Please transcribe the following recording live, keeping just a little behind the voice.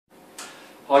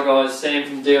Hi guys, Sam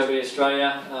from DIB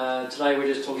Australia. Today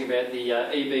we're just talking about the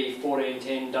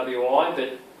EB-1410Wi,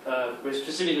 but we're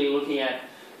specifically looking at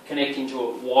connecting to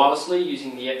it wirelessly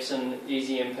using the Epson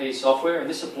EasyMP software, and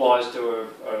this applies to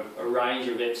a range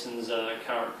of Epson's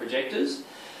current projectors.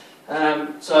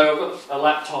 So I've got a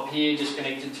laptop here just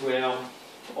connected to our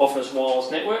office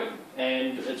wireless network,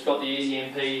 and it's got the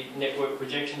EasyMP Network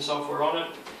Projection software on it,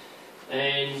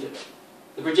 and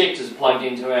the projector's plugged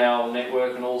into our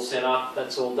network and all set up.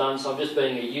 That's all done. So I'm just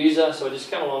being a user, so I just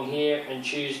come along here and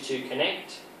choose to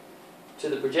connect to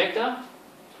the projector.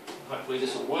 Hopefully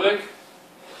this will work.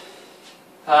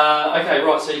 Okay,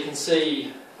 right, so you can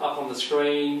see up on the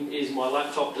screen is my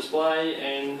laptop display,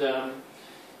 and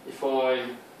if I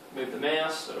move the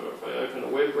mouse or if I open a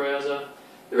web browser,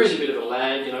 there is a bit of a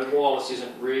lag. You know, wireless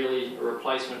isn't really a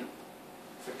replacement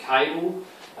for cable.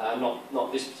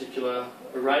 Not this particular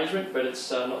arrangement, but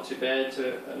it's not too bad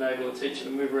to enable a teacher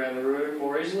to move around the room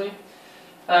more easily.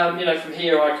 You know, from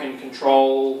here I can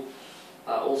control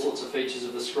all sorts of features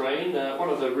of the screen. One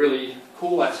of the really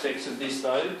cool aspects of this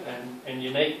though, and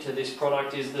unique to this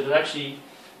product, is that it actually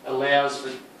allows for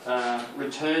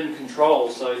return control.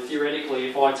 So theoretically,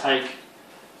 if I take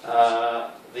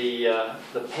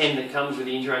the pen that comes with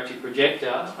the interactive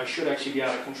projector, I should actually be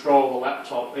able to control the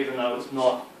laptop even though it's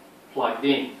not plugged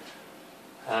in.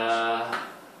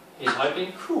 Here's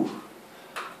hoping. Whew.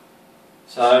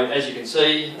 So as you can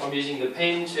see, I'm using the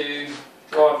pen to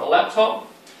drive the laptop,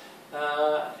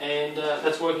 and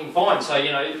that's working fine. So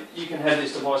you know, you can have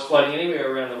this device floating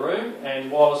anywhere around the room and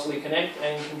wirelessly connect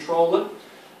and control it.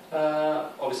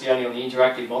 Obviously only on the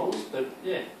interactive models, but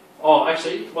yeah. Oh,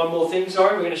 actually, one more thing.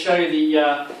 Sorry, we're going to show you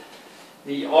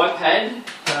the iPad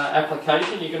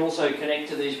application. You can also connect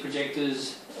to these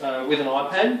projectors with an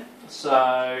iPad.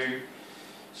 So,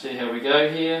 see how we go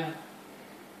here.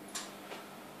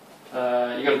 You've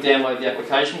got to download the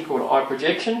application called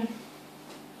iProjection.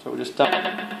 So we'll just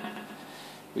done.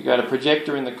 We go to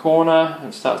Projector in the corner and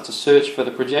it starts to search for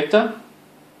the projector.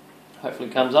 Hopefully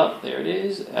it comes up. There it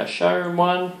is, our showroom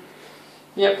one.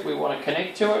 Yep, we want to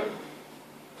connect to it.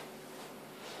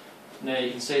 Now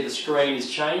you can see the screen is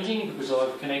changing because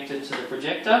I've connected to the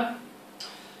projector.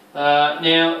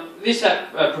 Now this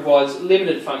app provides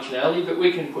limited functionality, but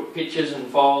we can put pictures and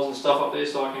files and stuff up there,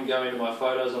 so I can go into my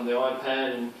photos on the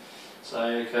iPad and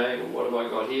say, okay, well, what have I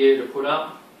got here to put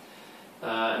up?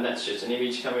 And that's just an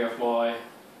image coming off my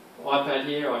iPad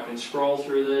here. I can scroll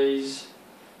through these.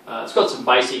 It's got some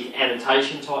basic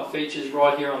annotation type features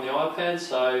right here on the iPad,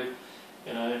 so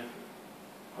you know,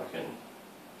 I can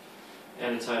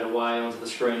annotate away onto the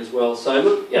screen as well. So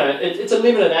look, you know, it's a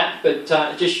limited app, but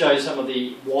it just shows some of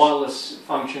the wireless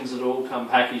functions that all come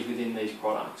packaged within these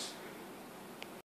products.